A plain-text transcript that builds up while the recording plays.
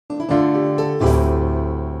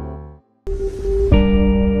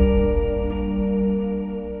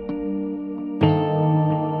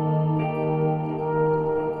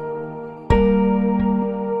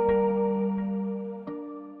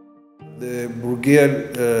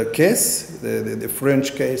Mageragere case, the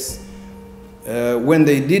French case, when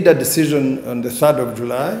they did a decision on the 3rd of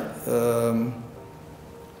July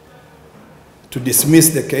to dismiss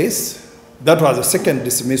the case, that was the second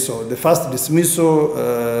dismissal. The first dismissal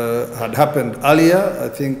had happened earlier, I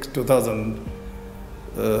think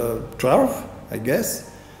 2012, I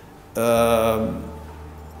guess.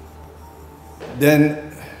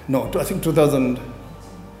 Then, no, I think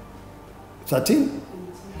 2013?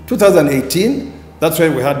 2018, that's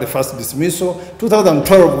when we had the first dismissal.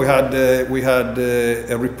 2012, we had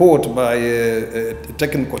a report by a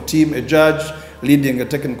technical team, a judge leading a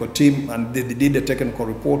technical team, and they did a technical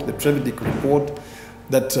report, the Trevedic report,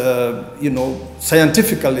 that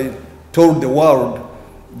scientifically told the world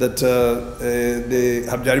that the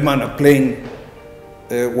Habyarimana plane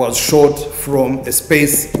was shot from a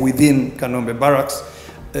space within Kanombe barracks.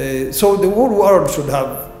 So the whole world should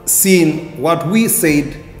have seen what we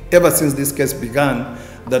said ever since this case began,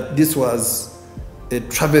 that this was a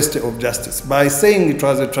travesty of justice. By saying it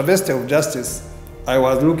was a travesty of justice, I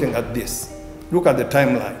was looking at this. Look at the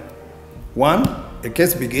timeline. One, a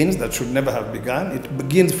case begins that should never have begun. It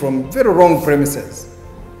begins from very wrong premises.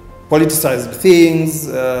 Politicized things,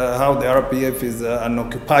 how the RPF is an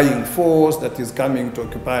occupying force that is coming to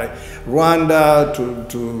occupy Rwanda,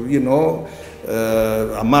 to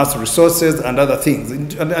amass resources and other things.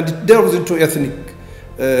 And it delves into ethnic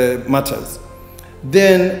matters.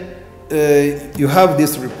 Then you have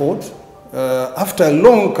this report after a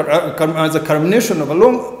long, as a culmination of a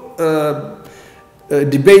long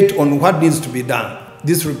debate on what needs to be done.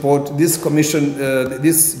 This report, this commission,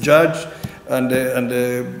 this judge,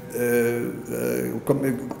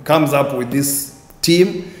 comes up with this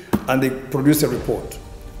team, and they produce a report.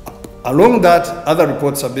 Along that, other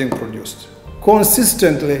reports are being produced,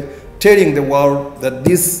 consistently telling the world that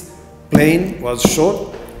this plane was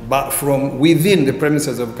shot from within the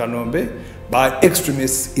premises of Kanombe by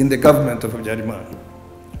extremists in the government of Habyarimana.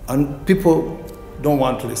 And people don't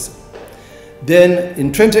want to listen. Then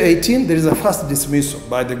in 2018, there is a first dismissal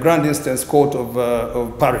by the Grand Instance Court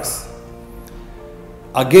of Paris.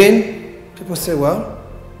 Again, people say, well,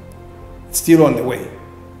 it's still on the way.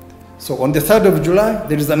 So on the 3rd of July,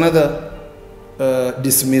 there is another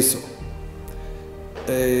dismissal.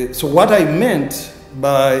 So what I meant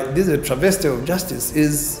by this is a travesty of justice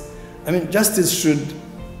is, justice should,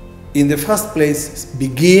 in the first place,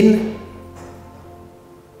 begin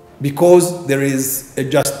because there is a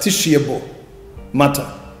justiciable matter.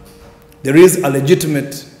 There is a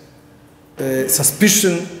legitimate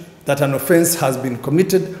suspicion that an offense has been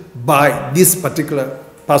committed by this particular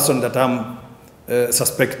person that I'm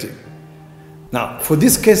suspecting. Now, for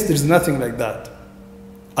this case, there is nothing like that.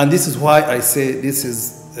 And this is why I say this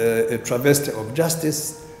is a travesty of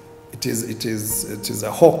justice. It is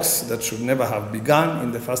a hoax that should never have begun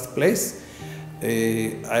in the first place.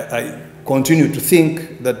 I continue to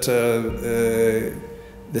think that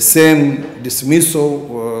the same dismissal,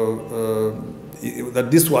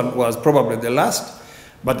 that this one was probably the last,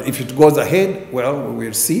 but if it goes ahead, well, we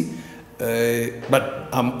will see. But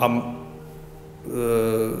I'm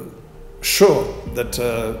sure that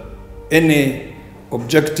any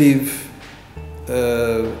objective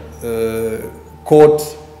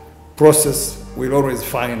court process will always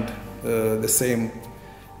find the same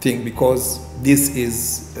thing, because this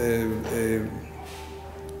is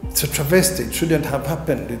it's a travesty. It shouldn't have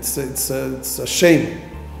happened. It's a shame.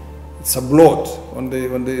 It's a blot on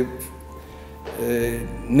the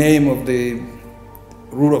name of the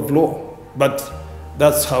rule of law. But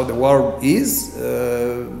that's how the world is.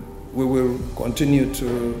 We will continue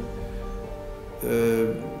to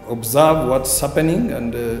observe what's happening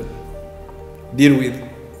and deal with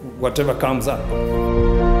whatever comes up.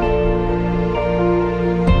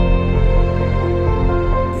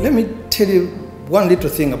 Let me tell you one little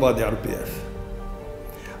thing about the RPF.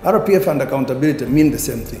 RPF and accountability mean the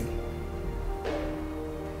same thing.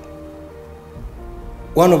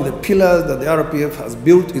 One of the pillars that the RPF has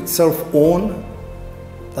built itself on,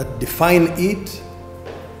 that define it,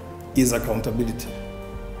 is accountability.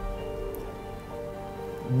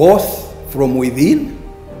 Both from within,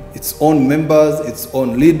 its own members, its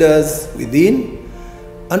own leaders within,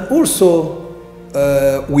 and also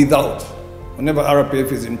without. Whenever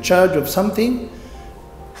RPF is in charge of something,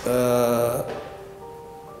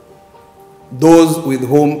 those with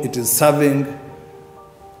whom it is serving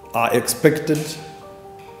are expected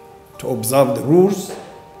to observe the rules,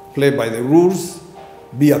 play by the rules,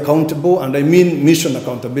 be accountable, and I mean mission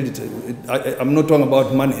accountability. I'm not talking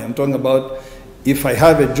about money. I'm talking about, if I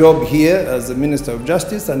have a job here as a Minister of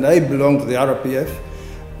Justice and I belong to the RPF,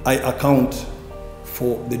 I account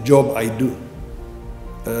for the job I do.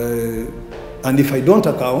 And if I don't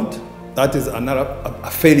account, that is another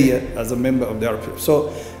a failure as a member of the RPF.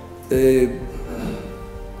 So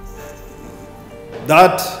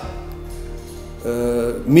that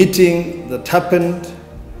meeting that happened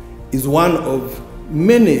is one of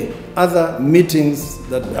many other meetings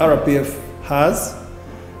that the RPF has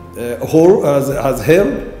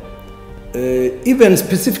held, even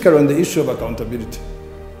specifically on the issue of accountability.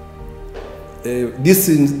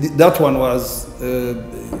 That one was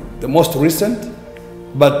the most recent,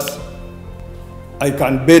 but I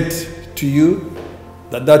can bet to you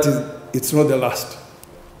that it's not the last.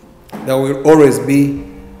 There will always be,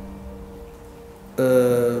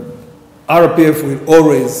 RPF will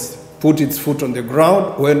always put its foot on the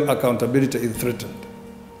ground when accountability is threatened,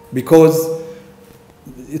 because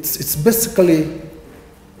it's basically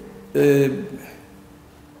a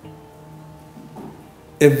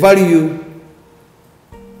value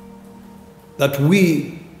that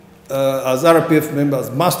we as RPF members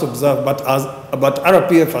must observe, but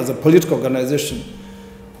RPF as a political organization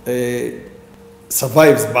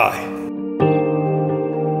survives by.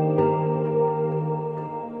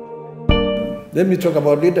 Let me talk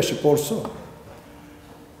about leadership also.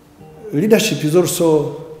 Leadership is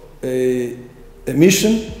also a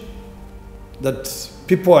mission that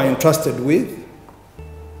people are entrusted with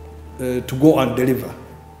to go and deliver.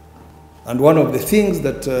 And one of the things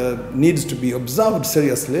that needs to be observed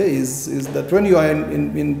seriously is that when you are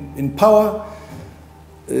in power,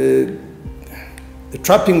 the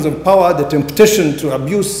trappings of power, the temptation to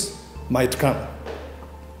abuse might come.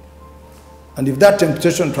 And if that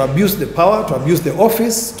temptation to abuse the power, to abuse the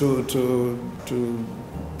office, to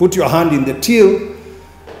put your hand in the till,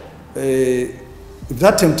 if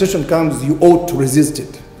that temptation comes, you ought to resist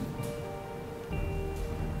it.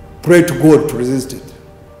 Pray to God to resist it.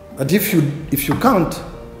 But if you can't,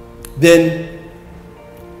 then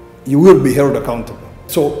you will be held accountable.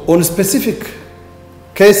 So on specific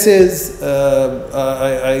cases,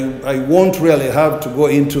 I won't really have to go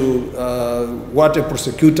into what a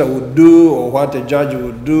prosecutor would do, or what a judge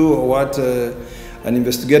would do, or what an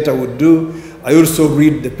investigator would do. I also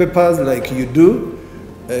read the papers like you do,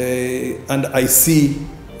 and I see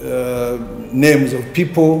names of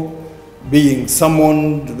people being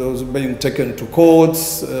summoned, those being taken to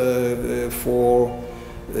courts for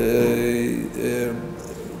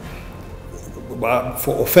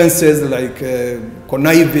offenses like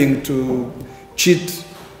conniving to cheat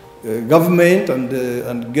government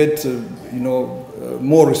and get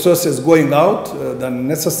more resources going out than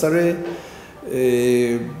necessary.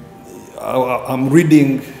 I'm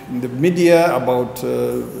reading in the media about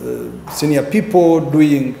senior people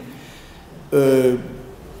doing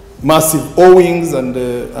massive owings and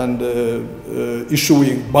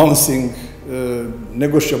issuing bouncing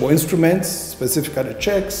negotiable instruments, specifically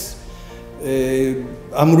checks.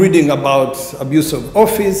 I'm reading about abuse of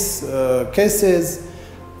office cases,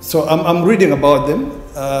 so I'm reading about them,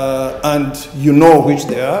 and you know which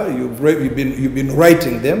they are. You've been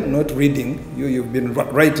writing them, not reading. You've been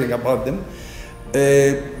writing about them,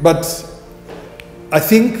 but I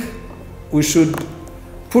think we should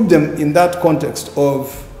put them in that context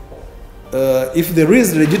of if there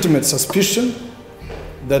is legitimate suspicion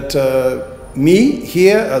that me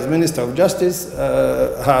here as Minister of Justice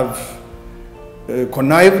have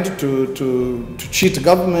connived to cheat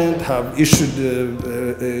government, have issued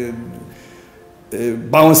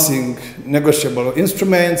bouncing negotiable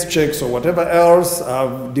instruments, checks or whatever else,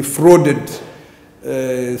 have defrauded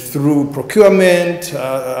through procurement,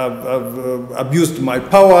 have abused my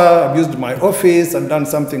power, abused my office, and done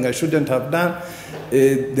something I shouldn't have done.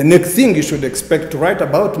 The next thing you should expect to write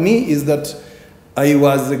about me is that I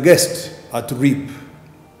was a guest at RIP.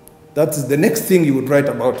 That's the next thing you would write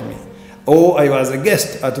about me. Or I was a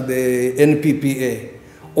guest at the NPPA.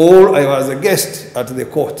 Or I was a guest at the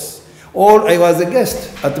courts. Or I was a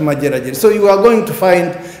guest at Mageragere. So you are going to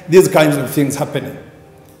find these kinds of things happening.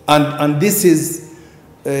 And this is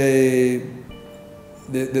the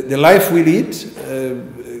life we lead.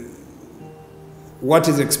 What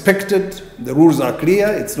is expected, the rules are clear.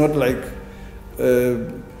 It's not like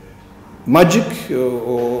magic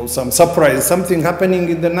or some surprise, something happening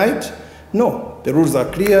in the night. No, the rules are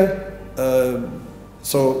clear.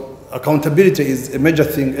 So accountability is a major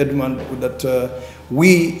thing, Edmund, that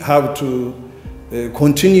we have to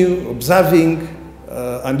continue observing,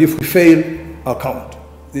 and if we fail, account.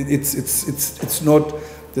 It's not,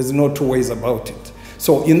 there's no two ways about it.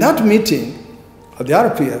 So in that meeting at the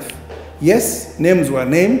RPF, yes, names were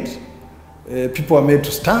named, people were made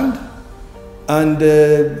to stand, and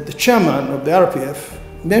the chairman of the RPF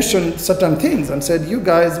mentioned certain things and said, you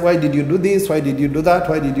guys, why did you do this? Why did you do that?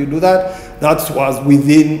 Why did you do that? That was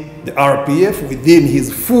within the RPF, within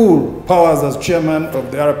his full powers as chairman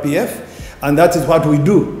of the RPF, and that is what we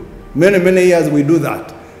do. Many, many years we do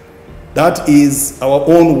that. That is our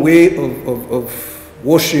own way of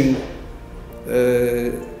washing,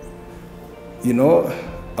 you know,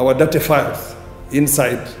 our dirty files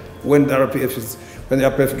inside when the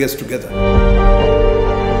RPF gets together.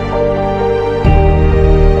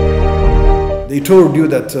 They told you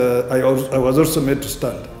that I was also made to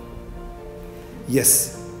stand.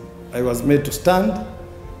 Yes, I was made to stand,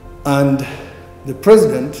 and the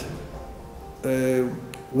president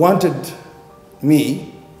wanted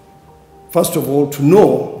me, first of all, to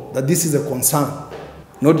know that this is a concern,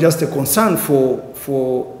 not just a concern for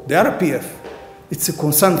the RPF, it's a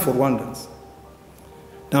concern for Rwandans.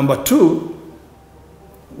 Number two,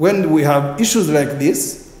 when we have issues like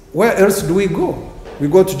this, where else do we go? We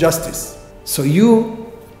go to justice. So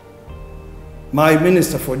you, my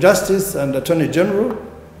Minister for Justice and Attorney General,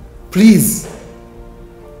 please,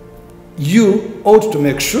 you ought to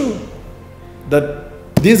make sure that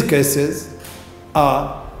these cases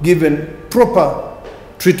are given proper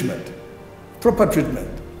treatment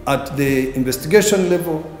at the investigation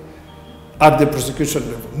level, at the prosecution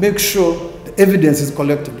level. Make sure the evidence is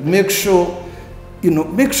collected. Make sure,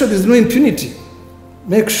 make sure there's no impunity.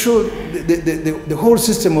 Make sure the whole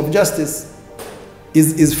system of justice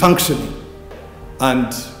is functioning.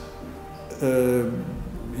 And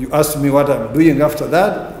you asked me what I'm doing after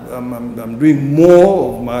that. I'm doing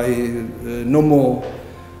more of my normal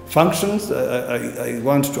functions. I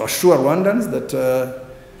want to assure Rwandans that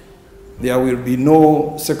there will be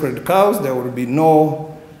no sacred cows, there will be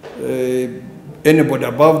no anybody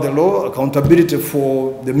above the law, accountability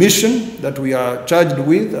for the mission that we are charged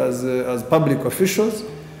with as public officials,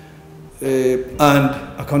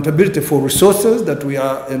 and accountability for resources that we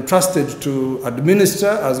are entrusted to administer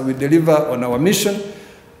as we deliver on our mission,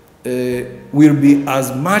 will be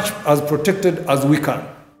as much as protected as we can.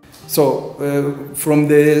 So from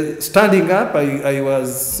the standing up, I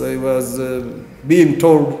was being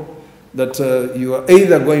told that you are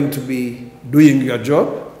either going to be doing your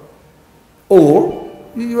job or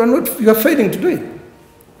you are failing to do it.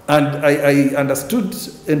 And I understood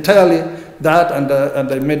entirely that, and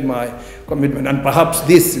I made my commitment. And perhaps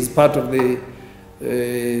this is part of the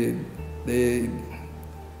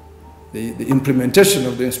implementation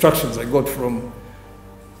of the instructions I got from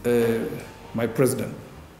my president.